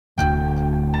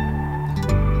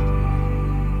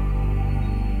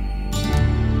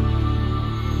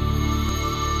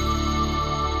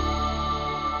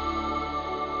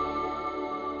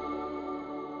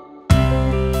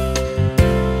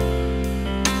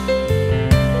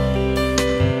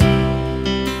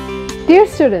Dear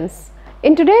students,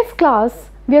 in today's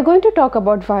class we are going to talk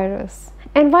about virus.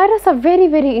 And viruses are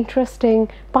very interesting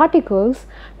particles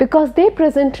because they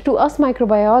present to us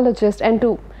microbiologists and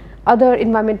to other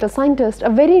environmental scientists a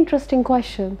very interesting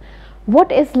question.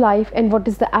 What is life and what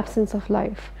is the absence of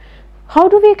life? How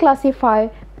do we classify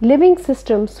living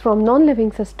systems from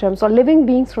non-living systems or living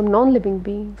beings from non-living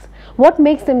beings? What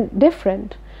makes them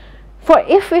different? For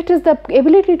if it is the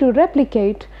ability to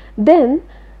replicate, then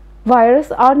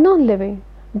viruses are non-living,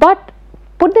 but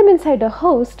put them inside a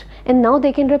host and now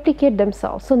they can replicate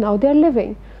themselves, so now they are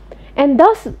living. And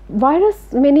thus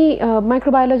many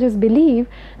microbiologists believe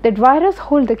that viruses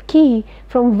hold the key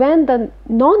from when the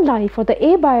non-life or the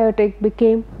abiotic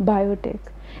became biotic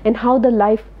and how the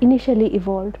life initially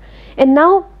evolved. And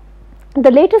now the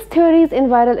latest theories in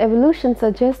viral evolution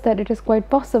suggest that it is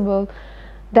quite possible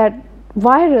that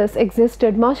virus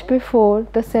existed much before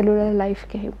the cellular life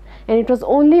came, and it was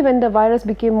only when the virus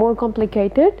became more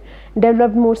complicated,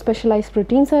 developed more specialized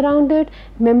proteins around it,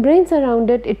 membranes around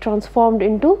it, it transformed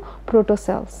into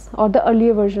protocells or the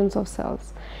earlier versions of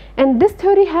cells. And this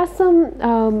theory has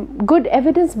some good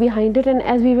evidence behind it, and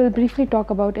as we will briefly talk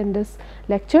about in this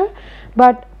lecture.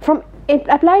 But from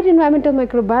applied environmental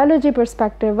microbiology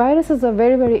perspective, viruses are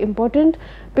very important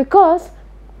because,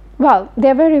 well, they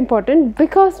are very important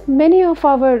because many of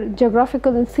our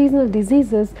geographical and seasonal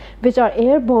diseases which are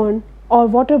airborne or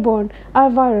waterborne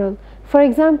are viral. For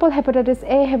example, hepatitis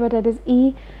A, hepatitis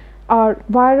E are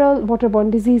viral waterborne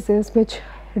diseases which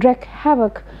wreak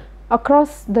havoc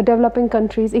across the developing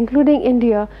countries including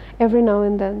India every now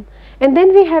and then. And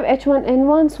then we have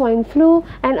H1N1, swine flu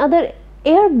and other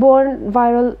airborne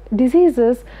viral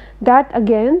diseases that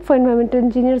again for environmental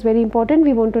engineers very important.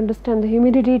 We want to understand the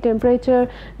humidity, temperature,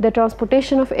 the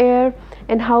transportation of air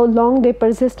and how long they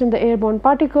persist in the airborne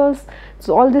particles.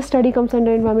 So all this study comes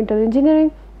under environmental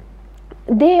engineering.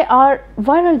 They are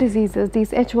viral diseases,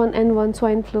 these H1N1,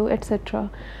 swine flu,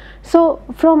 etc. So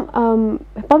from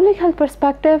public health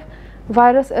perspective,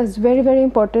 virus is very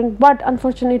important, but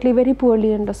unfortunately very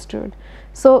poorly understood.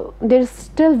 So there is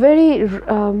still very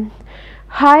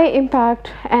high impact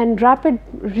and rapid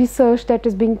research that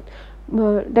is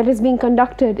being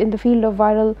conducted in the field of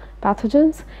viral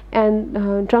pathogens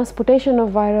and transportation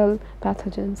of viral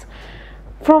pathogens.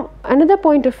 From another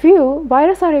point of view,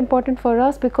 viruses are important for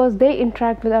us because they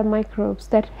interact with our microbes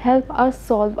that help us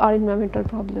solve our environmental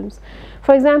problems.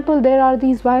 For example, there are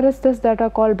these viruses that are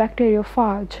called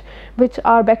bacteriophage, which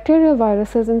are bacterial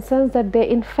viruses in the sense that they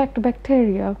infect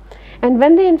bacteria. And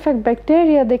when they infect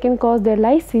bacteria, they can cause their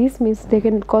lysis, means they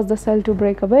can cause the cell to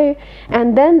break away,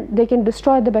 and then they can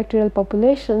destroy the bacterial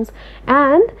populations.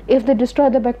 And if they destroy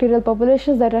the bacterial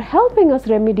populations that are helping us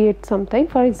remediate something,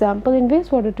 for example in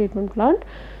wastewater treatment plant,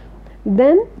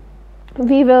 then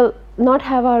we will not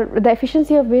have the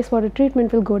efficiency of wastewater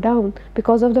treatment will go down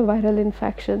because of the viral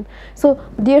infection. So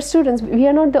dear students, we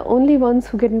are not the only ones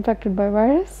who get infected by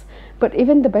virus, but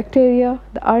even the bacteria,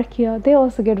 the archaea, they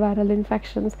also get viral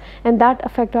infections and that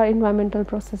affect our environmental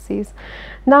processes.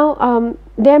 Now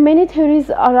there are many theories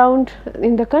around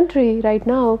in the country right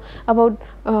now about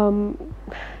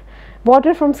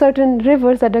water from certain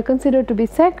rivers that are considered to be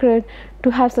sacred to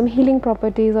have some healing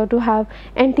properties or to have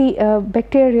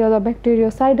antibacterial or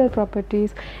bactericidal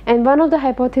properties. And one of the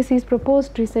hypotheses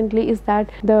proposed recently is that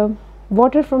the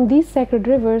water from these sacred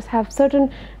rivers have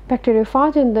certain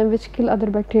bacteriophage in them which kill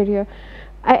other bacteria.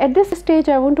 At this stage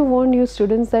I want to warn you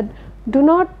students that do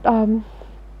not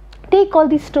take all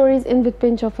these stories in with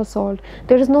pinch of salt.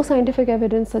 There is no scientific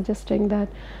evidence suggesting that.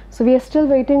 So we are still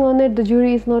waiting on it, the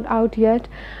jury is not out yet.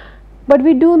 But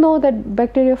we do know that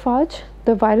bacteriophage,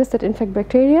 the virus that infect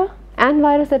bacteria and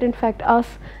virus that infect us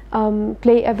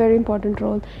play a very important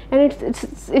role. And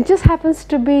it just happens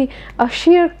to be a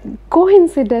sheer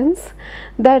coincidence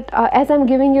that as I am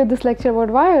giving you this lecture about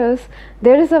virus,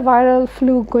 there is a viral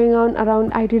flu going on around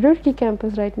IT Roorkee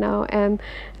campus right now, and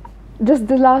just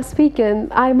the last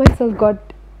weekend I myself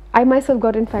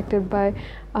got infected by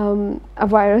a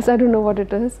virus. I don't know what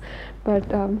it is,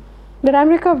 but I'm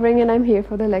recovering and I'm here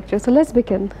for the lecture. So let's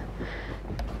begin.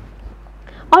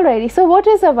 Alrighty, so what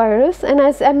is a virus? And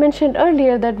as I mentioned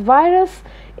earlier, that virus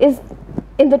is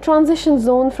in the transition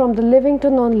zone from the living to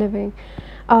non-living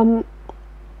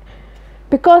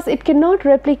because it cannot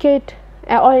replicate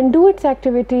or do its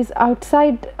activities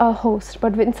outside a host,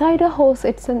 but inside a host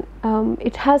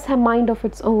it has a mind of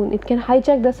its own. It can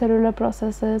hijack the cellular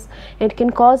processes, it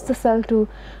can cause the cell to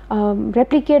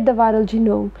replicate the viral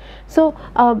genome. So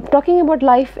talking about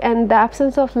life and the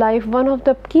absence of life, one of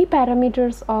the key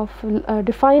parameters of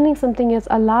defining something as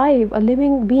alive, a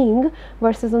living being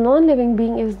versus a non-living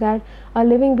being, is that a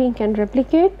living being can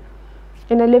replicate,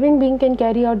 and a living being can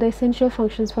carry out the essential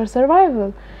functions for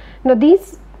survival. Now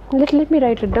these, let me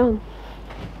write it down.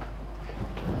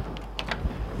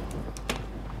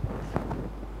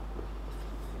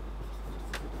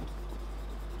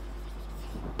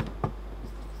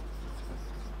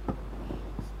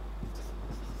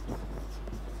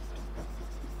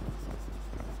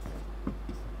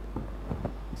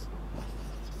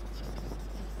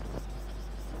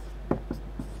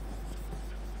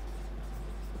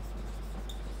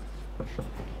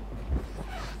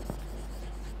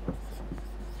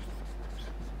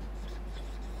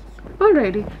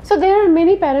 Alrighty, so there are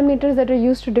many parameters that are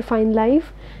used to define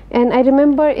life, and I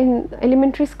remember in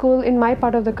elementary school in my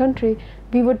part of the country,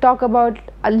 we would talk about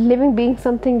a living being,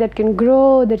 something that can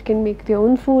grow, that can make their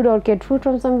own food or get food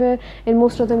from somewhere, and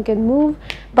most of them can move,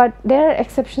 but there are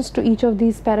exceptions to each of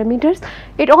these parameters.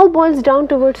 It all boils down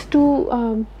towards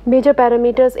two major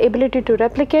parameters: ability to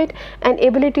replicate and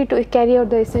ability to carry out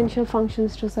the essential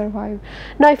functions to survive.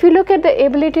 Now if you look at the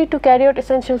ability to carry out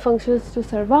essential functions to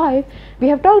survive, we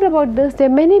have talked about this. There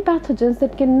are many pathogens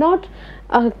that cannot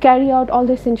carry out all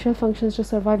the essential functions to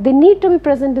survive. They need to be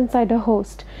present inside a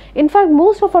host. In fact,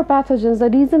 most of our pathogens, the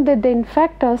reason that they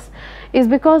infect us is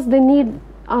because they need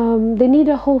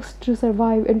a host to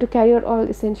survive and to carry out all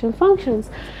essential functions.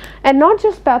 And not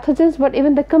just pathogens, but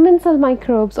even the commensal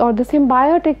microbes or the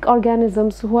symbiotic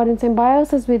organisms who are in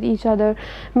symbiosis with each other,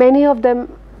 many of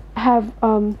them have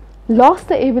lost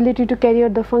the ability to carry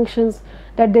out the functions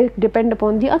that they depend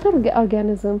upon the other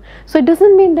organism. So it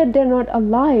doesn't mean that they're not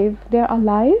alive, they're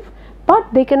alive,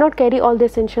 but they cannot carry all the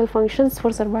essential functions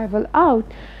for survival out.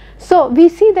 So we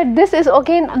see that this is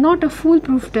again not a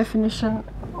foolproof definition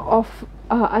of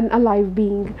an alive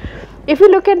being. If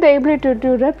you look at the ability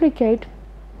to replicate,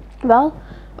 well,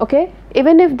 okay,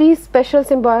 even if these special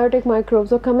symbiotic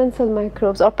microbes or commensal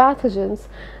microbes or pathogens,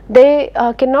 they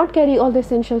cannot carry all the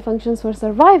essential functions for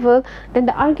survival, then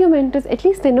the argument is at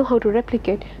least they know how to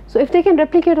replicate. So if they can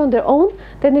replicate on their own,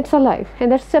 then it's alive,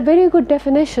 and that's a very good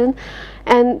definition,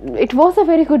 and it was a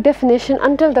very good definition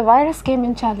until the virus came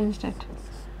and challenged it.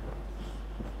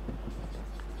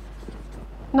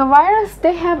 Now virus,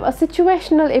 they have a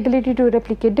situational ability to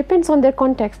replicate, depends on their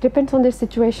context, depends on their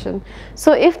situation.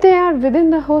 So if they are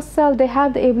within the host cell, they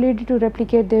have the ability to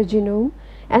replicate their genome,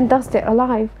 and thus they are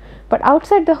alive. But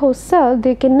outside the host cell,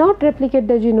 they cannot replicate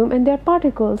their genome, and they are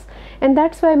particles. And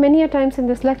that's why many a times in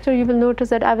this lecture you will notice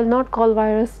that I will not call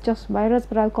virus just virus,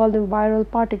 but I'll call them viral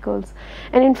particles.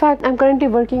 And in fact, I'm currently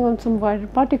working on some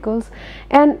viral particles,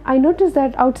 and I noticed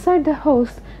that outside the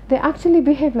host, they actually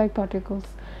behave like particles.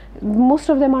 Most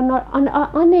of them are not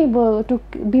unable to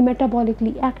be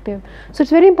metabolically active. So it's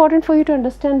very important for you to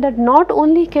understand that not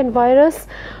only can virus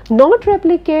not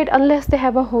replicate unless they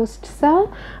have a host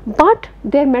cell, but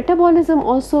their metabolism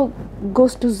also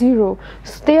goes to zero.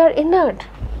 So they are inert.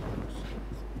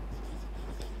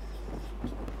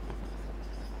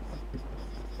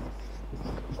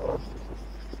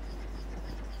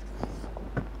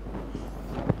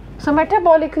 So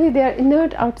metabolically they are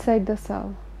inert outside the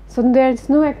cell. So there is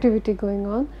no activity going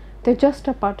on, they are just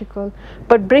a particle.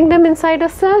 But bring them inside a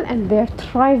cell and they are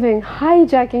thriving,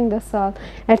 hijacking the cell,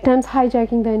 at times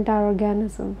hijacking the entire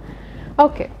organism.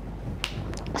 Okay,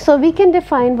 so we can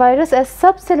define virus as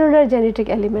subcellular genetic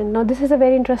element. Now this is a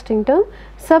very interesting term,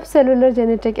 subcellular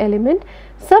genetic element.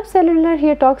 Subcellular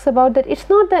here talks about that it's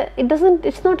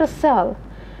not a cell.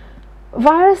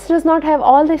 Virus does not have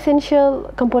all the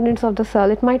essential components of the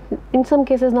cell. It might in some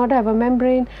cases not have a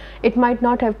membrane, it might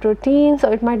not have proteins,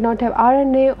 or it might not have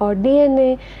RNA or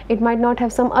DNA, it might not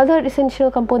have some other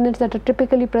essential components that are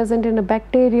typically present in a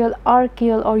bacterial,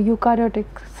 archaeal or eukaryotic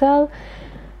cell,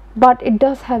 but it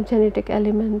does have genetic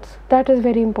elements. That is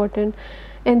very important.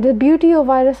 And the beauty of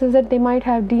virus is that they might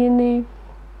have DNA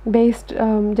based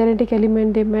genetic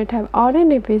element, they might have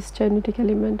RNA based genetic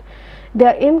element. They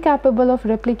are incapable of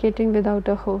replicating without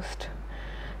a host.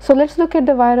 So let's look at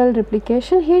the viral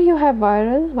replication. Here you have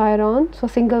viron, so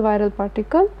single viral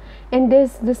particle, and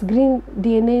there's this green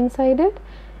DNA inside it,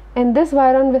 and this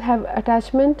viron will have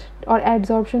attachment or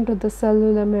adsorption to the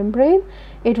cellular membrane.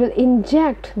 It will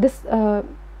inject this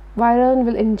viron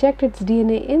will inject its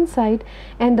DNA inside,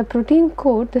 and the protein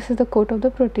coat, this is the coat of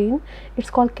the protein, it's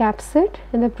called capsid,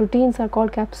 and the proteins are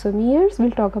called capsomeres.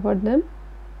 We'll talk about them.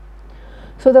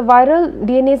 So the viral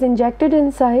DNA is injected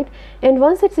inside, and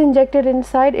once it's injected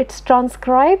inside, it's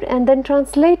transcribed and then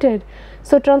translated.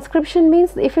 So transcription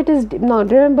means if it is, now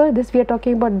remember this, we are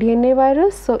talking about DNA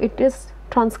virus, so it is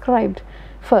transcribed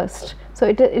first.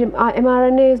 So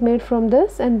mRNA is made from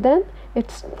this, and then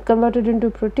it's converted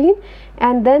into protein,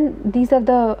 and then these are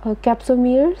the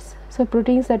capsomeres, so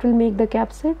proteins that will make the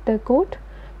capsid, the coat,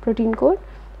 protein coat,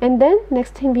 and then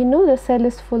next thing we know, the cell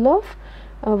is full of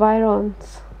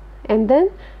virons, and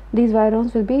then these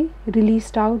virons will be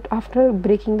released out after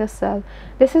breaking the cell.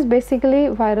 This is basically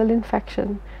viral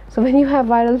infection. So when you have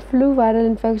viral flu, viral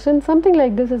infection, something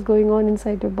like this is going on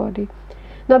inside your body.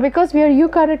 Now because we are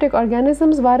eukaryotic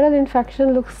organisms, viral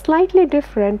infection looks slightly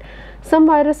different. Some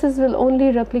viruses will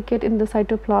only replicate in the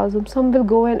cytoplasm, some will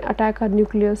go and attack our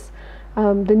nucleus,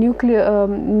 the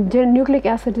nucleic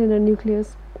acid in a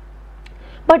nucleus.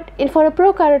 But for a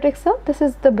prokaryotic cell, this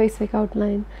is the basic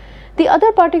outline. The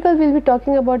other particle we will be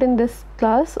talking about in this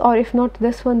class, or if not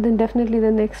this one, then definitely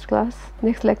the next class,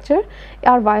 next lecture,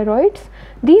 are viroids.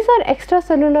 These are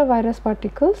extracellular virus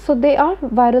particles, so they are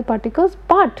viral particles,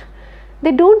 but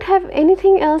they don't have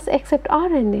anything else except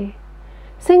RNA,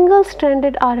 single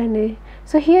stranded RNA.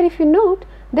 So here if you note,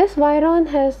 this viron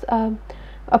has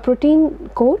a protein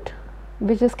coat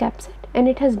which is capsid, and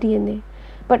it has DNA.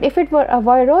 But if it were a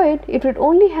viroid, it would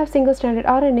only have single stranded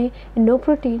RNA and no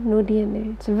protein, no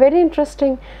DNA. It's a very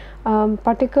interesting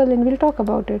particle, and we'll talk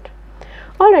about it.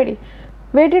 Alrighty,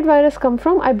 where did virus come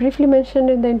from? I briefly mentioned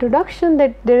in the introduction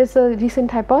that there is a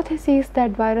recent hypothesis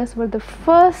that virus were the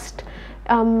first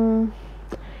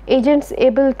agents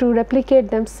able to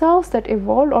replicate themselves that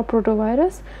evolved, or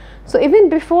protovirus. So even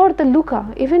before the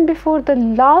LUCA, even before the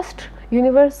last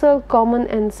universal common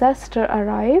ancestor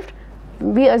arrived,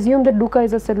 we assume that LUCA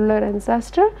is a cellular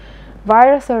ancestor,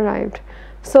 virus arrived.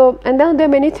 So, and then there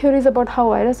are many theories about how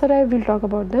virus arrived, we'll talk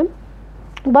about them.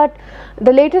 But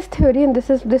the latest theory, and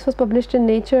this was published in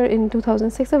Nature in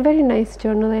 2006, a very nice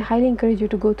journal. I highly encourage you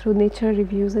to go through Nature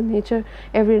reviews in Nature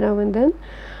every now and then.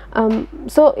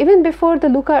 So even before the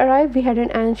LUCA arrived, we had an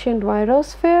ancient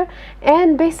virosphere,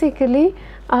 and basically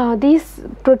these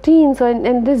proteins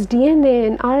and this DNA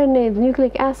and RNA, the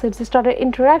nucleic acids, they started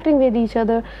interacting with each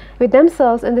other, with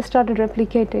themselves, and they started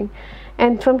replicating.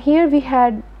 And from here we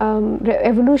had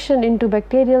evolution into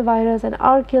bacterial virus and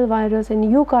archaeal virus and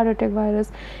eukaryotic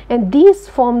virus, and these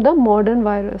form the modern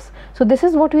virus. So this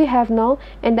is what we have now,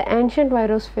 and the ancient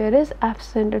virosphere is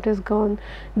absent, it is gone.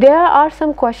 There are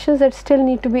some questions that still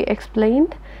need to be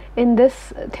explained in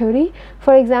this theory.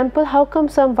 For example, how come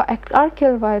some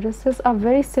archaeal viruses are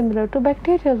very similar to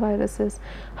bacterial viruses?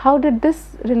 How did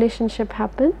this relationship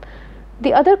happen?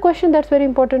 The other question that's very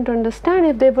important to understand,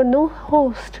 if there were no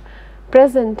host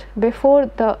present before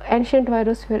the ancient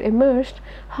virosphere emerged,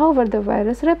 how were the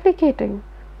virus replicating?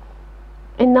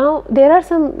 And now there are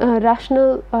some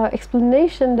rational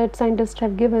explanation that scientists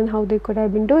have given how they could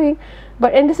have been doing,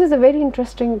 but and this is a very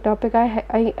interesting topic.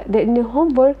 In your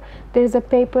homework there is a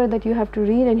paper that you have to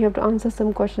read, and you have to answer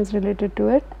some questions related to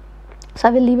it. So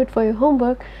I will leave it for your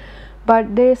homework,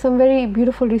 but there is some very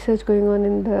beautiful research going on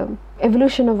in the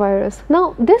evolution of virus.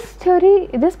 Now this theory,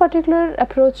 this particular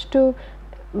approach to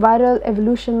viral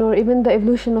evolution, or even the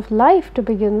evolution of life to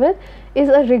begin with, is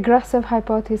a regressive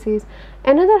hypothesis.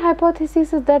 Another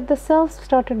hypothesis is that the cells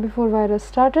started before virus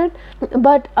started,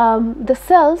 but the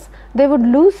cells, they would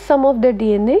lose some of their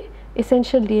DNA,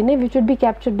 essential DNA, which would be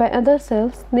captured by other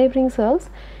cells, neighboring cells,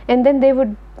 and then they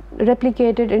would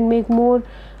replicate it and make more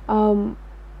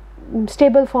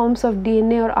stable forms of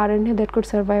DNA or RNA that could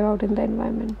survive out in the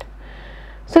environment.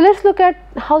 So let's look at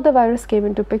how the virus came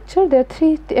into picture. There are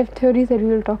three theories that we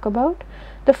will talk about.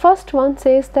 The first one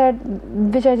says that,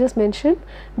 which I just mentioned,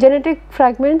 genetic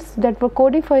fragments that were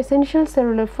coding for essential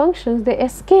cellular functions, they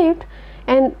escaped,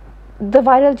 and the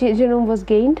viral genome was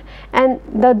gained, and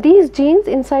these genes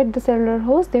inside the cellular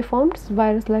host, they formed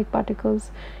virus-like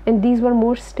particles, and these were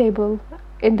more stable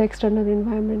in the external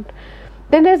environment.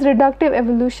 Then there is reductive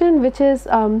evolution, which is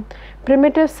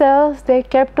primitive cells, they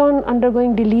kept on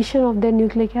undergoing deletion of their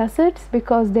nucleic acids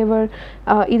because they were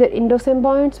either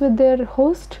endosymbionts with their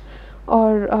host,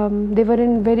 or they were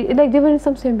in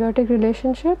some symbiotic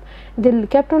relationship. They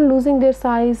kept on losing their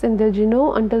size and their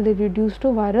genome until they reduced to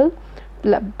viral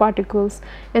particles,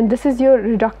 and this is your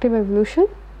reductive evolution.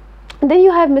 Then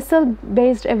you have missile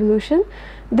based evolution.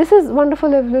 This is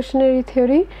wonderful evolutionary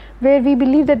theory where we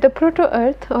believe that the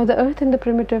proto-earth, or the earth in the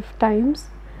primitive times,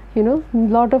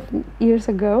 lot of years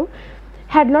ago,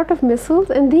 had lot of missiles,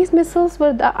 and these missiles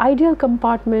were the ideal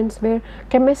compartments where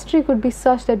chemistry could be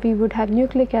such that we would have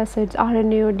nucleic acids,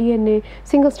 RNA or DNA,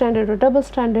 single stranded or double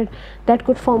stranded, that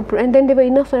could form, and then there were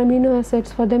enough amino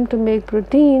acids for them to make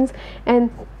proteins, and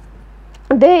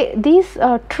these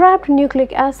trapped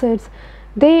nucleic acids,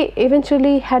 they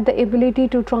eventually had the ability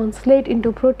to translate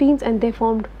into proteins, and they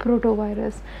formed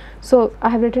protovirus. So I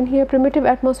have written here, primitive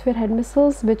atmosphere had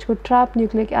missiles which could trap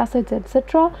nucleic acids,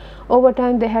 etc. Over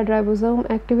time they had ribosome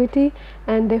activity,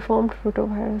 and they formed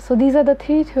protovirus. So these are the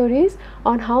three theories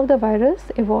on how the virus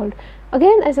evolved.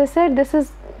 Again, as I said, this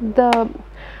is the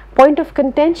point of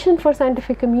contention for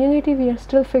scientific community. We are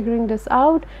still figuring this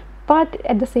out, but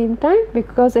at the same time,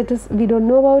 because we don't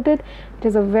know about it, it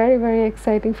is a very, very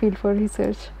exciting field for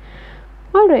research.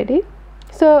 Alrighty,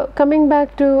 so coming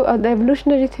back to the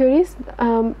evolutionary theories,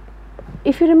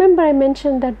 if you remember, I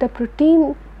mentioned that the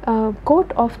protein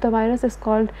coat of the virus is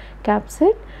called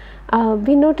capsid.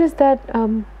 We noticed that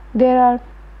there are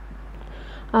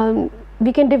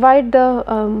we can divide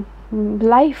the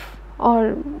life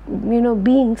or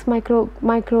beings,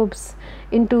 microbes,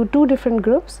 into two different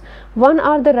groups. One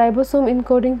are the ribosome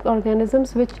encoding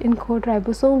organisms, which encode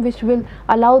ribosome, which will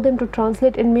allow them to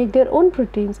translate and make their own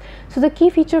proteins. So the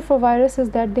key feature for virus is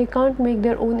that they can't make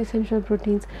their own essential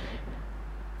proteins,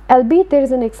 albeit there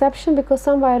is an exception, because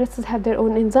some viruses have their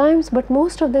own enzymes, but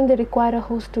most of them, they require a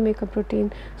host to make a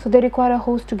protein. So they require a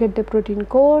host to get the protein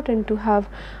code and to have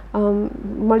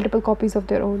multiple copies of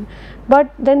their own.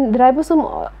 But then the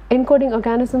ribosome encoding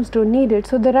organisms don't need it.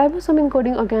 So the ribosome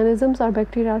encoding organisms are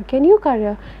bacteria, archaea, and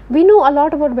eukarya. We know a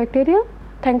lot about bacteria,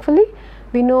 thankfully.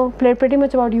 We know pretty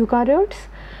much about eukaryotes.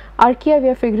 Archaea we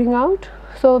are figuring out.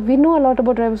 So we know a lot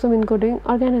about ribosome encoding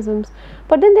organisms,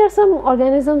 but then there are some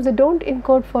organisms that don't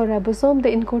encode for ribosome,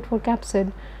 they encode for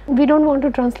capsid. We don't want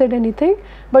to translate anything,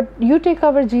 but you take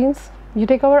our genes, you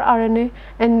take our RNA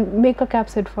and make a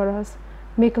capsid for us,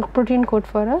 make a protein code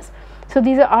for us. So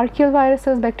these are archaeal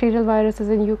viruses, bacterial viruses,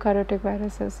 and eukaryotic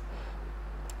viruses.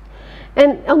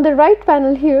 And on the right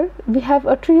panel here, we have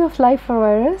a tree of life for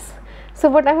virus. So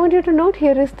what I want you to note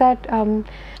here is that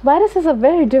viruses are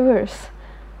very diverse.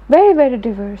 Very, very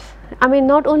diverse. I mean,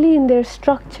 not only in their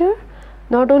structure,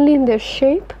 not only in their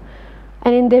shape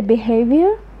and in their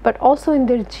behavior, but also in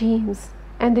their genes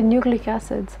and the nucleic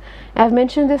acids. I have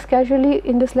mentioned this casually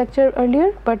in this lecture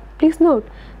earlier, but please note,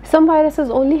 some viruses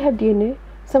only have DNA,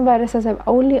 some viruses have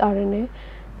only RNA.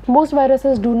 Most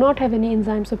viruses do not have any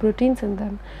enzymes or proteins in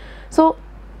them. So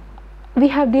we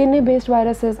have DNA based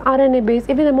viruses, RNA based,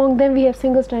 even among them we have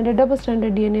single stranded, double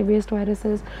stranded DNA based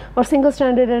viruses, or single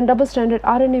stranded and double stranded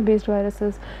RNA based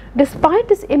viruses. Despite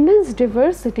this immense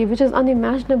diversity, which is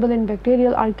unimaginable in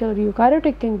bacterial, archaeal, or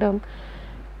eukaryotic kingdom,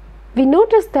 we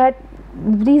notice that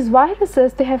these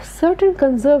viruses, they have certain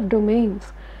conserved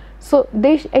domains. So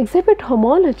they exhibit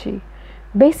homology.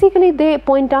 Basically they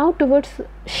point out towards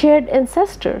shared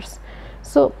ancestors.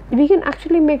 So we can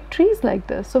actually make trees like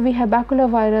this. So we have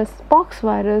baculovirus, pox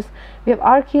virus, we have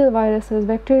archaeal viruses,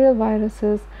 bacterial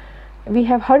viruses, we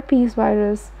have herpes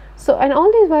virus. So and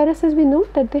all these viruses, we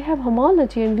note that they have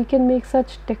homology, and we can make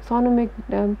such taxonomic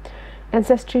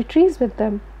ancestry trees with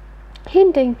them,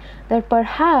 hinting that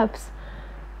perhaps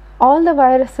all the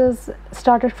viruses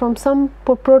started from some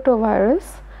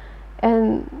protovirus,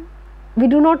 and we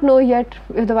do not know yet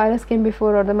if the virus came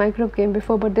before or the microbe came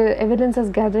before, but the evidence is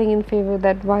gathering in favor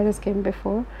that virus came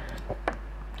before.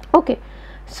 Okay,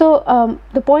 so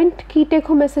the key take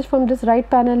home message from this right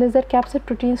panel is that capsid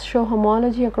proteins show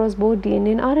homology across both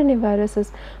DNA and RNA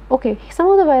viruses. Okay, some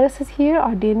of the viruses here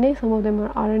are DNA, some of them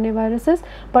are RNA viruses,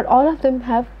 but all of them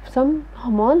have some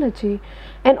homology,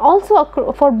 and also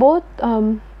for both.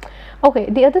 Okay,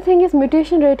 the other thing is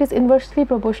mutation rate is inversely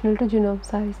proportional to genome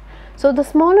size. So the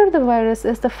smaller the virus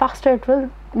is, the faster it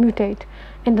will mutate,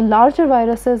 and the larger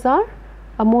viruses are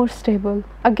more stable.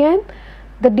 Again,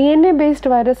 the DNA based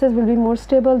viruses will be more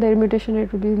stable, their mutation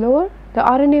rate will be lower. The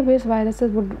RNA based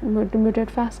viruses would mutate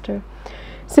faster.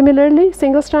 Similarly,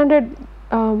 single stranded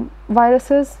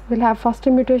viruses will have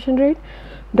faster mutation rate,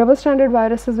 double stranded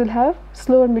viruses will have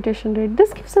slower mutation rate.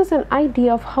 This gives us an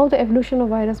idea of how the evolution of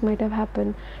virus might have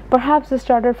happened. Perhaps they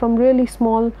started from really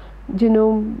small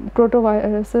genome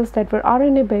protoviruses that were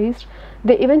RNA based.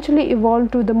 They eventually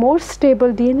evolved to the more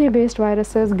stable DNA based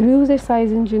viruses, grew their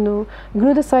size in genome,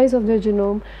 grew the size of their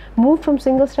genome, moved from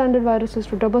single stranded viruses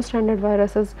to double stranded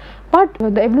viruses. But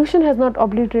the evolution has not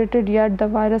obliterated yet the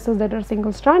viruses that are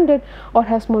single stranded or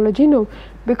have smaller genome,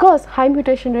 because high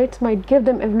mutation rates might give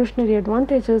them evolutionary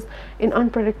advantages in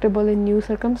unpredictable and new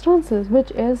circumstances,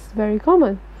 which is very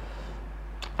common.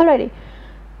 Alrighty.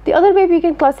 The other way we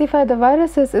can classify the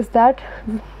viruses is that,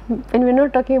 and we're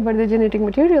not talking about the genetic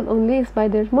material only, is by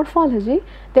their morphology.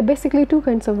 There are basically two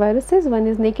kinds of viruses. One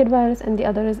is naked virus and the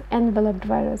other is enveloped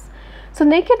virus. So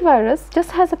naked virus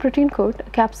just has a protein coat, a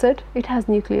capsid, it has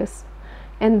nucleus,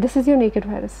 and this is your naked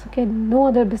virus. Okay, no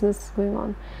other business going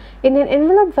on. In an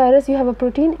enveloped virus, you have a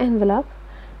protein envelope,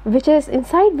 which is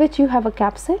inside which you have a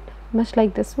capsid, much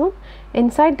like this one.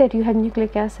 Inside that you have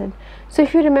nucleic acid. So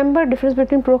if you remember difference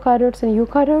between prokaryotes and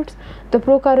eukaryotes, the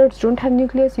prokaryotes don't have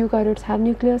nucleus, eukaryotes have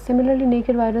nucleus. Similarly,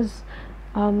 naked virus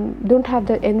don't have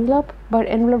the envelope, but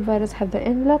envelope virus have the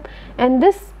envelope, and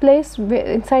this place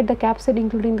inside the capsid,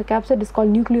 including the capsid, is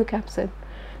called nucleocapsid.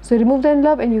 So remove the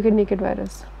envelope and you get naked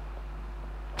virus.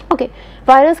 Okay,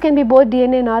 virus can be both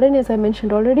DNA and RNA, as I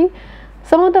mentioned already.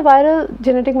 Some of the viral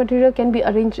genetic material can be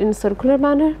arranged in a circular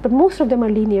manner, but most of them are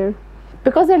linear.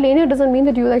 Because they're linear doesn't mean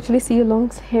that you will actually see a long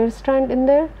hair strand in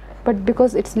there, but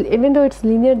because it's, even though it's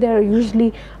linear, they are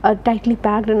usually tightly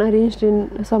packed and arranged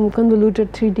in some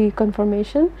convoluted 3D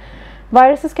conformation.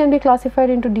 Viruses can be classified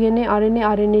into DNA, RNA,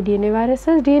 RNA, DNA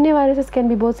viruses. DNA viruses can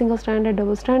be both single-stranded,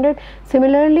 double-stranded.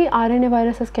 Similarly, RNA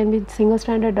viruses can be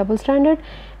single-stranded, double-stranded.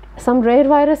 Some rare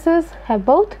viruses have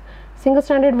both.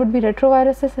 Single-stranded would be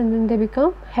retroviruses, and then they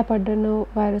become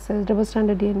hepatadenoviruses,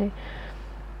 double-stranded DNA.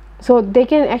 So they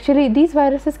can actually, these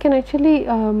viruses can actually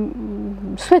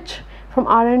switch from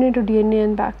RNA to DNA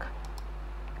and back.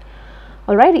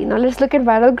 Alrighty, now let's look at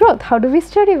viral growth. How do we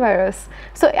study virus?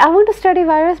 So I want to study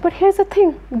virus, but here's the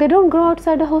thing, they don't grow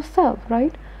outside the host cell,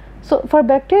 right? So for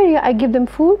bacteria, I give them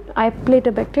food, I plate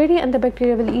a bacteria, and the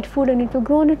bacteria will eat food and it will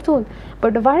grow on its own.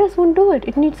 But the virus won't do it,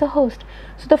 it needs a host.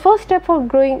 So the first step for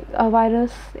growing a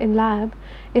virus in lab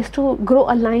is to grow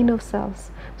a line of cells.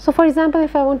 So for example,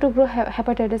 if I want to grow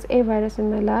hepatitis A virus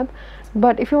in my lab,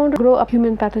 but if you want to grow a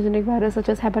human pathogenic virus such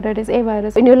as hepatitis A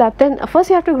virus in your lab, then first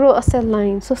you have to grow a cell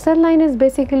line. So cell line is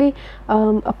basically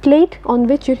a plate on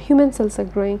which your human cells are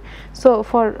growing. So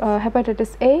for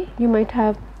hepatitis A, you might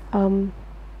have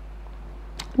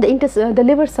the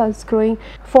liver cells growing.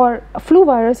 For a flu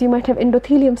virus, you might have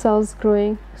endothelium cells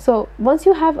growing. So once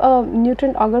you have a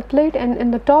nutrient agar plate, and in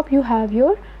the top you have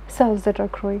your cells that are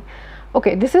growing.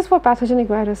 Okay, this is for pathogenic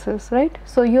viruses, right?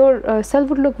 So your cell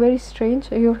would look very strange,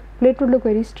 your plate would look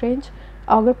very strange,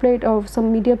 agar plate or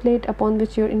some media plate upon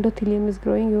which your endothelium is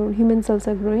growing, your human cells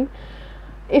are growing.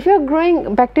 If you are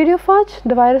growing bacteriophage,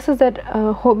 the viruses that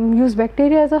use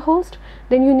bacteria as a host,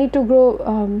 then you need to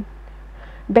grow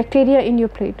bacteria in your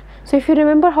plate. So if you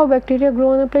remember how bacteria grow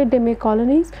on a plate, they make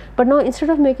colonies, but now instead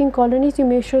of making colonies, you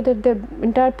make sure that the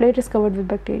entire plate is covered with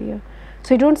bacteria.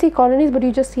 So you don't see colonies, but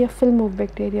you just see a film of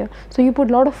bacteria. So you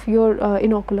put a lot of your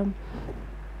inoculum.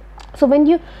 So when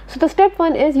you, so the step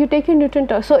one is you take your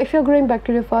nutrient, so if you're growing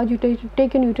bacteriophage, you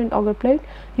take your nutrient agar plate,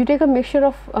 you take a mixture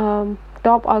of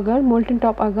top agar, molten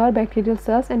top agar, bacterial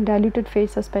cells and diluted phage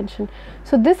suspension.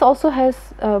 So this also has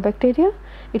bacteria,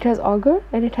 it has agar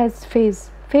and it has phage.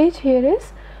 Phage here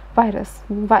is virus.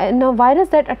 Now virus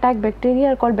that attack bacteria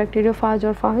are called bacteriophage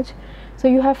or phage. So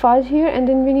you have phage here, and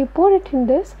then when you pour it in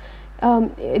this,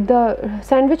 the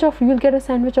sandwich of, you will get a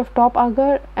sandwich of top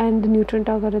agar and the nutrient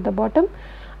agar at the bottom.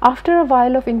 After a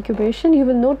while of incubation, you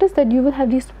will notice that you will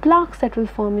have these plaques that will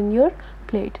form in your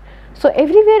plate. So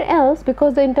everywhere else,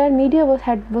 because the entire media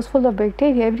was full of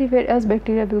bacteria, everywhere else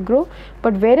bacteria will grow,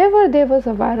 but wherever there was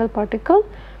a viral particle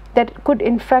that could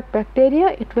infect bacteria,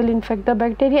 it will infect the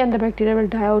bacteria and the bacteria will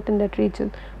die out in that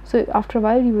region. So after a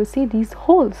while you will see these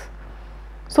holes.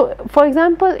 So for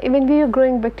example, when we are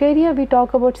growing bacteria, we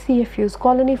talk about CFUs,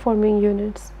 colony forming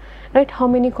units, right? How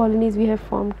many colonies we have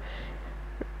formed.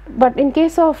 But in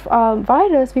case of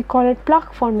virus, we call it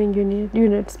plaque forming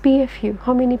units, PFU.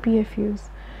 How many PFUs?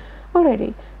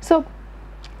 Alrighty. So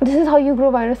this is how you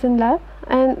grow virus in lab.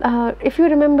 And if you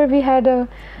remember, we had a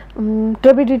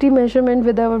turbidity measurement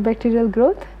with our bacterial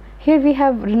growth. Here we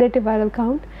have relative viral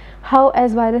count, how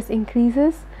as virus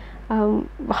increases,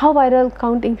 how viral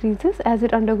count increases as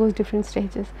it undergoes different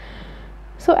stages.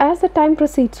 So as the time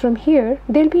proceeds from here,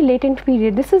 there will be latent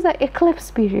period. This is the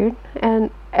eclipse period, and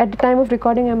at the time of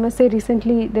recording, I must say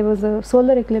recently there was a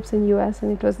solar eclipse in US,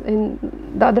 and it was in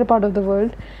the other part of the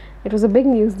world. It was a big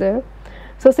news there.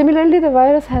 So similarly, the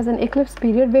virus has an eclipse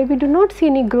period where we do not see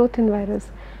any growth in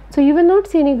virus. So you will not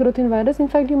see any growth in virus. In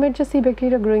fact, you might just see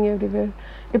bacteria growing everywhere,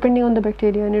 depending on the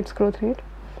bacteria and its growth rate.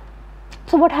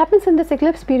 So what happens in this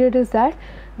eclipse period is that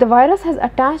the virus has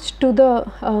attached to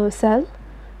the cell,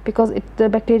 because the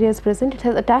bacteria is present, it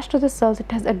has attached to the cells,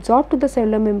 it has absorbed to the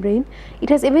cellular membrane, it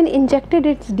has even injected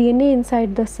its DNA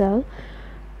inside the cell,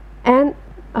 and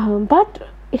but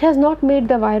it has not made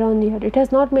the viron yet, it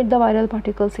has not made the viral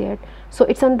particles yet. So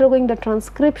it's undergoing the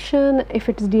transcription, if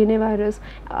it's DNA virus,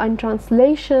 and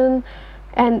translation,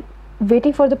 and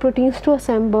waiting for the proteins to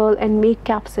assemble and make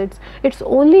capsids. It's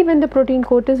only when the protein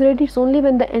coat is ready, it's only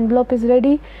when the envelope is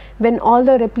ready, when all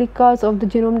the replicas of the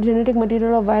genetic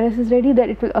material of virus is ready, that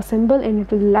it will assemble and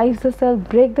it will lyse the cell,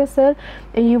 break the cell,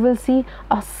 and you will see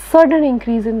a sudden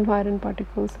increase in viral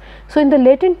particles. So in the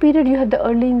latent period, you have the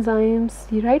early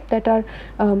enzymes, right, that are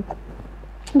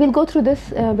we'll go through this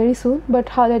very soon, but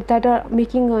how that are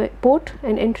making a port,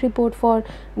 an entry port for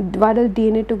viral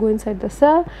DNA to go inside the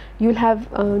cell. You'll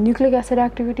have nucleic acid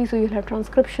activity, so you'll have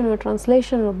transcription or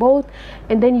translation or both,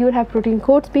 and then you'll have protein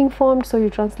coats being formed, so your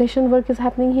translation work is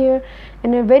happening here.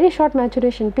 In a very short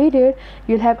maturation period,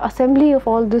 you'll have assembly of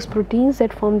all these proteins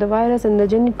that form the virus and the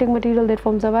genetic material that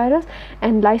forms the virus,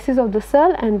 and lysis of the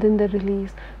cell, and then the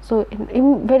release. So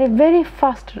in very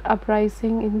fast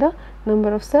uprising in the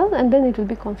number of cells, and then it will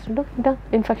be constant of done,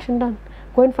 infection done.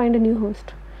 Go and find a new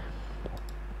host.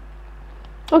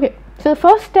 Okay, so the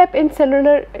first step in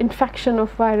cellular infection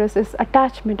of virus is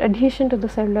attachment, adhesion to the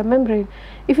cellular membrane.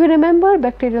 If you remember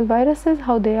bacterial viruses,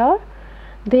 how they are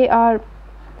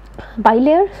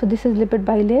bilayer. So this is lipid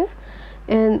bilayer,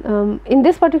 and in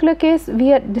this particular case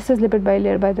this is lipid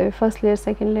bilayer, by the way, first layer,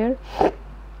 second layer.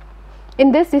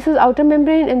 In this is outer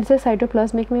membrane, and this is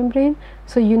cytoplasmic membrane,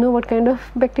 so you know what kind of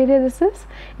bacteria this is,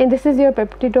 and this is your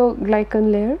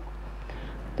peptidoglycan layer.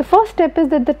 The first step is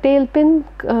that the tail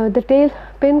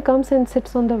pin comes and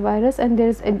sits on the virus, and there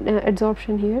is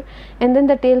adsorption here, and then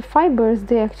the tail fibers,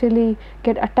 they actually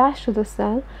get attached to the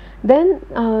cell.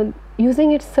 Then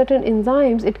using its certain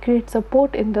enzymes, it creates a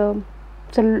port in the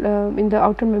cell, in the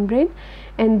outer membrane,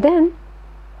 and then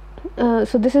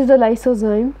so this is the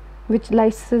lysozyme which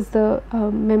lyses the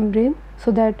membrane,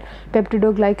 so that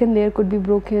peptidoglycan layer could be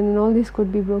broken and all these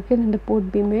could be broken and the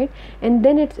port be made, and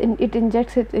then it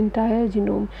injects its entire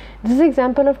genome. This is an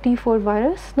example of T4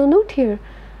 virus. Now note here,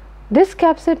 this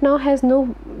capsid now has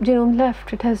no genome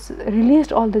left, it has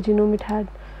released all the genome it had.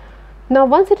 Now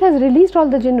once it has released all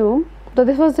the genome, so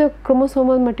this was the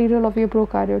chromosomal material of your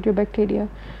prokaryote, your bacteria.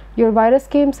 Your virus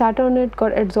came, sat on it,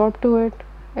 got adsorbed to it.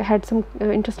 It had some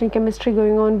interesting chemistry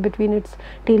going on between its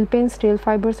tail pins, tail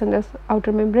fibers, and the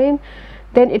outer membrane.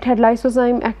 Then it had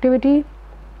lysozyme activity,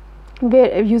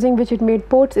 using which it made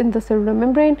ports in the cellular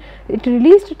membrane. It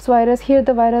released its virus. Here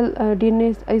the viral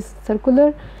DNA is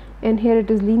circular, and here it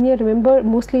is linear. Remember,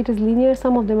 mostly it is linear,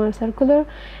 some of them are circular,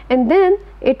 and then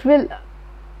it will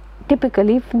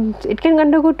typically, it can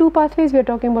undergo two pathways. We are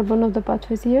talking about one of the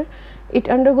pathways here. It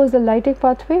undergoes the lytic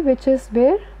pathway, which is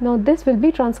where now this will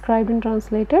be transcribed and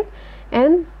translated,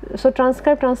 and so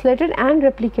transcribed, translated and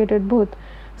replicated both.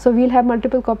 So we'll have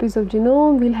multiple copies of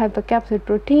genome, we'll have the capsid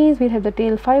proteins, we'll have the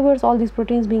tail fibers, all these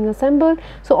proteins being assembled.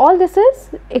 So all this is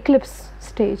eclipse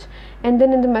stage, and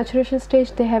then in the maturation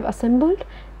stage they have assembled,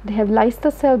 they have lysed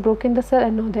the cell, broken the cell,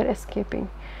 and now they are escaping.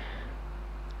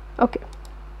 Okay,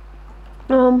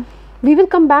 we will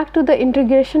come back to the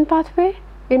integration pathway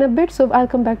in a bit, so I'll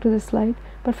come back to this slide,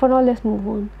 but for now let's move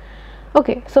on.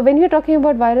 Okay, so when we are talking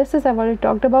about viruses, I've already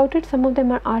talked about it. Some of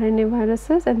them are RNA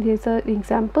viruses, and these are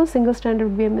examples. Single stranded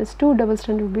would be MS2, double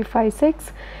stranded would be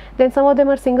 5-6. Then some of them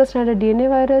are single stranded DNA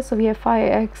virus, so we have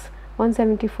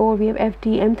 5X174, we have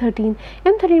FD, M13.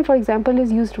 M13, for example,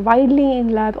 is used widely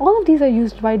in lab. All of these are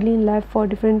used widely in lab for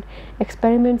different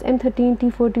experiments. M13,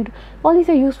 T4, T2, all these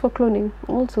are used for cloning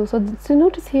also. So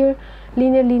notice here,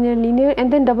 linear, linear, linear,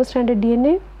 and then double stranded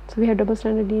DNA. So we have double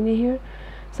stranded DNA here.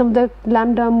 Some of the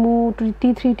lambda, mu,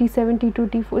 T3, T7, T2,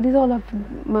 T4, these all are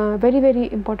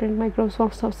very important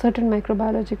microscopes of certain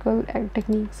microbiological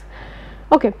techniques.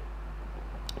 Okay,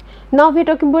 now we are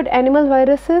talking about animal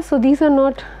viruses. So these are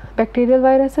not bacterial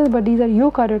viruses, but these are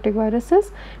eukaryotic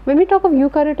viruses. When we talk of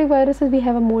eukaryotic viruses, we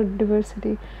have a more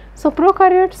diversity. So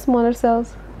prokaryotes, smaller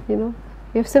cells, you know,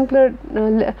 we have simpler,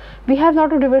 we have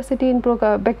lot of diversity in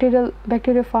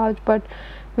bacteriophage, but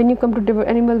when you come to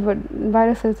animal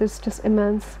viruses, it's just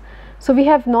immense. So we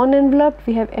have non-enveloped,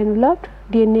 we have enveloped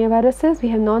DNA viruses, we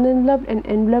have non-enveloped and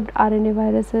enveloped RNA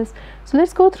viruses. So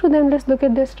let's go through them, let's look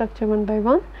at their structure one by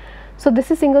one. So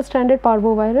this is single-stranded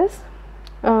parvovirus.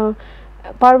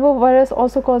 Parvovirus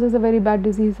also causes a very bad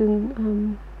disease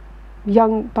in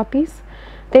young puppies.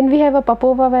 Then we have a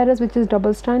papovavirus, which is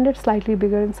double-stranded, slightly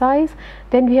bigger in size.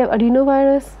 Then we have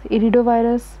adenovirus,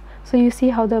 iridovirus. So you see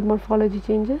how the morphology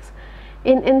changes.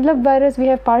 In enveloped virus, we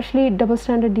have partially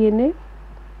double-stranded DNA.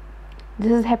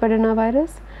 This is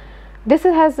hepadinavirus. This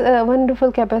has a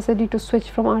wonderful capacity to switch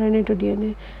from RNA to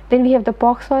DNA. Then we have the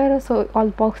pox virus, so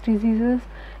all pox diseases.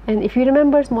 And if you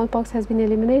remember, smallpox has been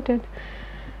eliminated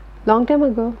long time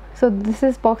ago. So this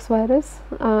is pox virus,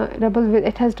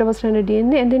 it has double-stranded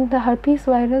DNA. And then the herpes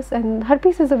virus, and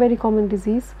herpes is a very common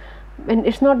disease, and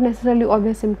it's not necessarily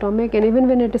always symptomatic, and even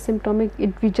when it is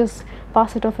symptomatic, we just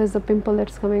pass it off as a pimple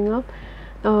that's coming up.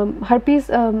 Herpes,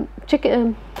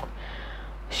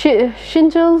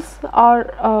 shingles are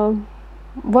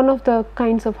one of the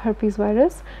kinds of herpes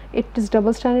virus. It is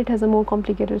double-stranded, it has a more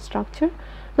complicated structure.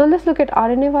 Now let's look at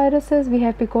RNA viruses. We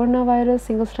have picorna virus,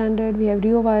 single-stranded, we have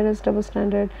reovirus,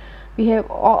 double-stranded, We have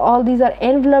all these are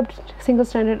enveloped single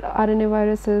stranded RNA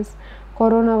viruses.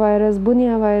 Coronavirus,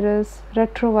 Bunia virus,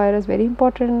 retrovirus, very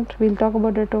important, we'll talk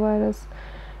about retrovirus.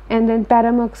 And then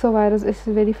paramyxovirus is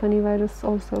a very funny virus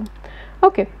also.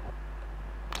 Okay,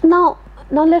 now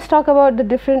let's talk about the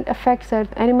different effects that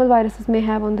animal viruses may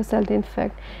have on the cell they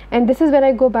infect. And this is when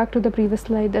I go back to the previous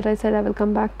slide that I said I will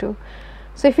come back to.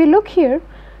 So if you look here,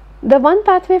 the one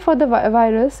pathway for the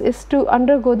virus is to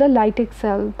undergo the lytic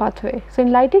cell pathway. So in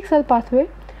lytic cell pathway,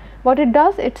 what it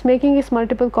does, it's making its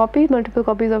multiple copies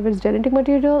of its genetic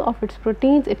material, of its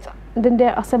proteins. Then they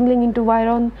are assembling into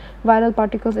viral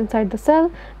particles inside the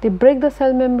cell. They break the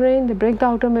cell membrane, they break the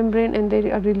outer membrane, and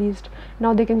they are released.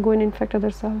 Now they can go and infect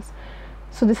other cells.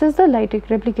 So this is the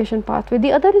lytic replication pathway.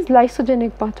 The other is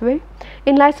lysogenic pathway.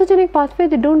 In lysogenic pathway,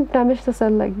 they don't damage the cell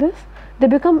like this. They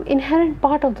become inherent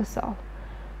part of the cell.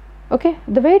 Okay,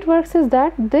 the way it works is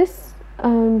that this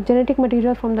genetic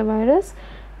material from the virus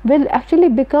will actually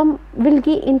will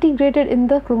be integrated in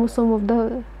the chromosome of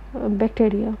the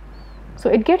bacteria. So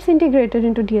it gets integrated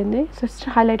into DNA, so it's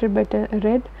highlighted by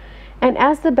red, and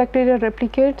as the bacteria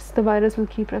replicates, the virus will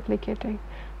keep replicating.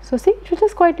 So see, it will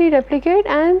just quietly replicate,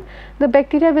 and the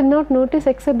bacteria will not notice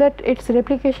except that its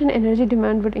replication energy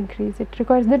demand would increase. It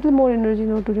requires little more energy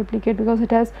now to replicate because it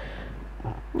has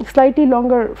slightly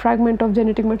longer fragment of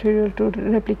genetic material to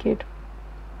replicate.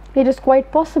 It is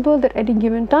quite possible that at any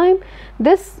given time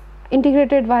this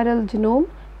integrated viral genome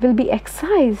will be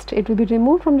excised, it will be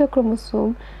removed from the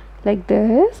chromosome like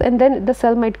this, and then the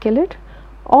cell might kill it,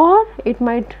 or it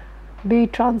might be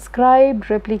transcribed,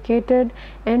 replicated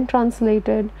and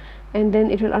translated, and then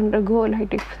it will undergo a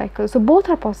lytic cycle. So both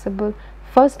are possible,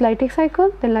 first lytic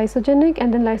cycle, then lysogenic,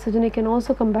 and then lysogenic can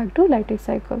also come back to lytic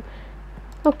cycle.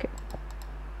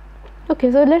 Okay,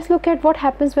 so let's look at what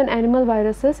happens when animal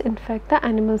viruses infect the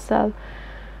animal cell.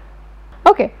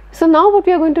 Okay, so now what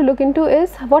we are going to look into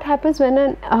is what happens when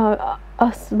a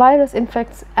virus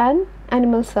infects an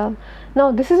animal cell. Now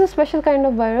this is a special kind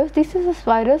of virus. This is a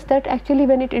virus that actually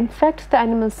when it infects the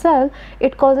animal cell,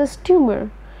 it causes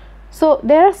tumor. So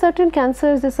there are certain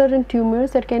cancers, there are certain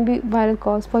tumors that can be viral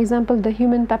cause. For example, the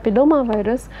human papilloma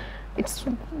virus, it's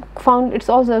found, it's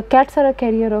also, cats are a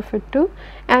carrier of it too,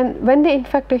 and when they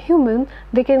infect a human,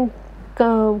 they can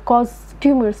cause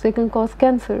tumors, they can cause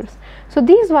cancers. So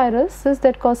these viruses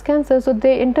that cause cancer, so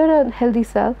they enter a healthy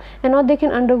cell, and now they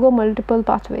can undergo multiple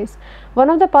pathways. One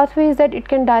of the pathways is that it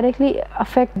can directly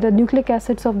affect the nucleic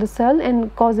acids of the cell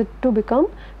and cause it to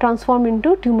become transformed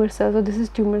into tumor cells. So this is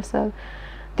tumor cell.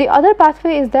 The other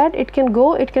pathway is that it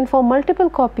can form multiple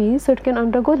copies, so it can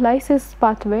undergo lysis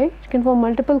pathway, it can form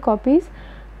multiple copies,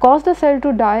 cause the cell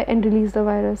to die and release the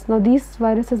virus. Now these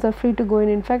viruses are free to go and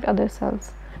infect other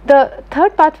cells. The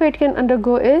third pathway it can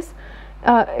undergo is,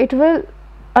 it will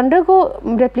undergo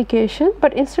replication,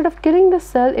 but instead of killing the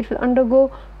cell, it will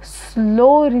undergo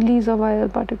slow release of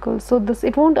viral particles. So this,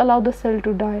 it won't allow the cell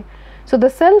to die. So the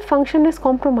cell function is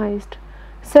compromised,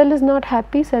 cell is not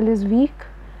happy, cell is weak,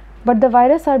 but the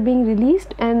virus are being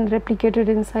released and replicated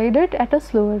inside it at a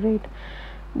slower rate.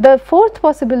 The fourth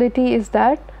possibility is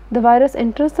that the virus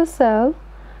enters the cell,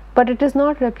 but it is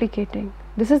not replicating.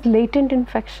 This is latent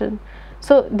infection.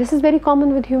 So this is very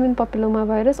common with human papilloma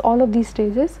virus, all of these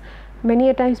stages. Many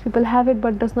a times people have it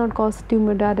but does not cause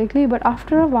tumor directly, but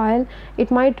after a while it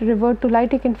might revert to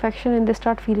lytic infection and they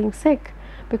start feeling sick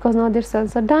because now their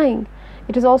cells are dying.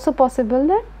 It is also possible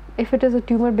that if it is a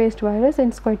tumor based virus and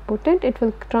it's quite potent, it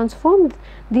will transform,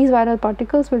 these viral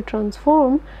particles will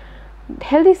transform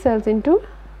healthy cells into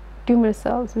tumor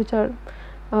cells, which are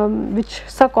which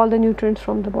suck all the nutrients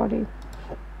from the body.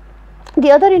 The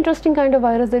other interesting kind of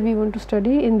virus that we want to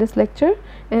study in this lecture,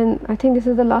 and I think this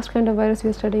is the last kind of virus we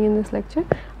are studying in this lecture,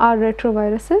 are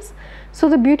retroviruses. So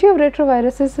the beauty of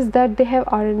retroviruses is that they have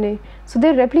RNA. So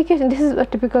their replication, this is a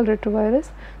typical retrovirus.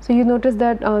 So you notice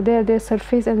that their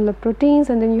surface envelope proteins,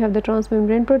 and then you have the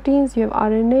transmembrane proteins, you have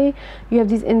RNA, you have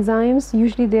these enzymes,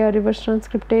 usually they are reverse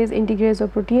transcriptase, integrase or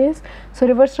protease. So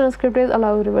reverse transcriptase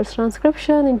allow reverse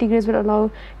transcription, integrase will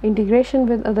allow integration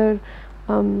with other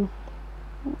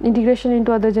integration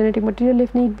into other genetic material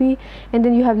if need be, and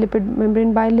then you have lipid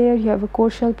membrane bilayer, you have a core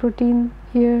shell protein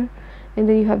here, and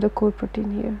then you have the core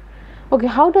protein here. Okay,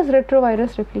 how does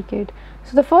retrovirus replicate?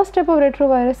 So the first step of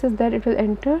retrovirus is that it will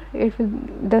enter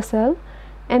the cell,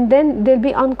 and then there will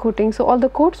be uncoating, so all the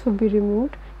coats will be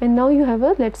removed, and now you have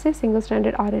a, let's say, single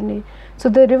stranded RNA. So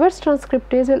the reverse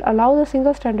transcriptase will allow the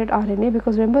single stranded RNA,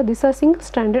 because remember these are single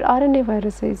stranded RNA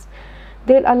viruses,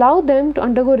 they will allow them to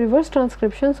undergo reverse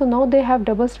transcription, so now they have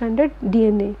double stranded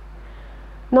DNA.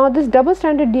 Now this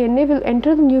double-stranded DNA will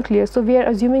enter the nucleus. So we are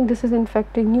assuming this is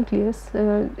infecting nucleus,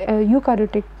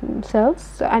 eukaryotic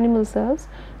cells, animal cells.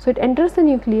 So it enters the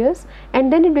nucleus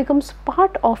and then it becomes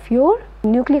part of your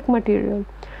nucleic material.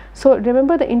 So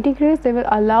remember, the integrase, they will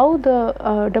allow the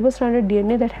double-stranded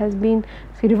DNA that has been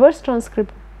reverse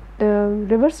transcribed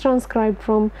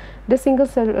from the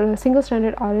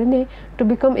single-stranded RNA to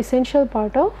become essential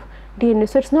part of DNA.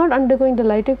 So it's not undergoing the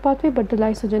lytic pathway but the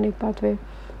lysogenic pathway.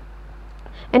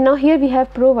 And now here we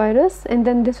have provirus, and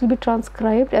then this will be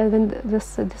transcribed as when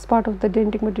this part of the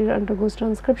genetic material undergoes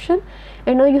transcription.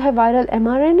 And now you have viral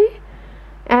mRNA,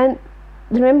 and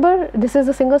remember this is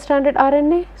a single stranded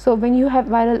RNA. So when you have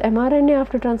viral mRNA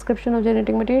after transcription of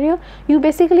genetic material, you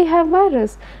basically have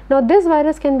virus. Now this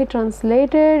virus can be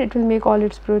translated, it will make all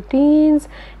its proteins,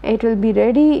 it will be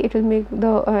ready, it will make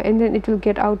the and then it will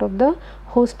get out of the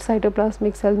host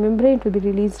cytoplasmic cell membrane, it will be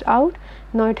released out.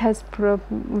 Now it has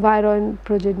viral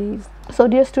progenies. So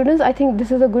dear students, I think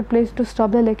this is a good place to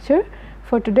stop the lecture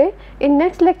for today. In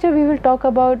next lecture we will talk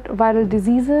about viral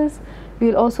diseases. We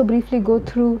will also briefly go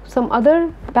through some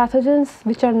other pathogens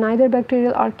which are neither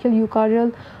bacterial, archaeal,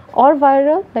 eukaryotic or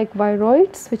viral, like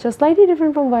viroids, which are slightly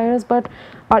different from virus but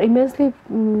are immensely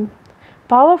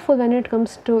powerful when it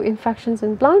comes to infections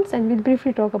in plants, and we will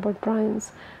briefly talk about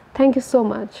prions. Thank you so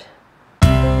much.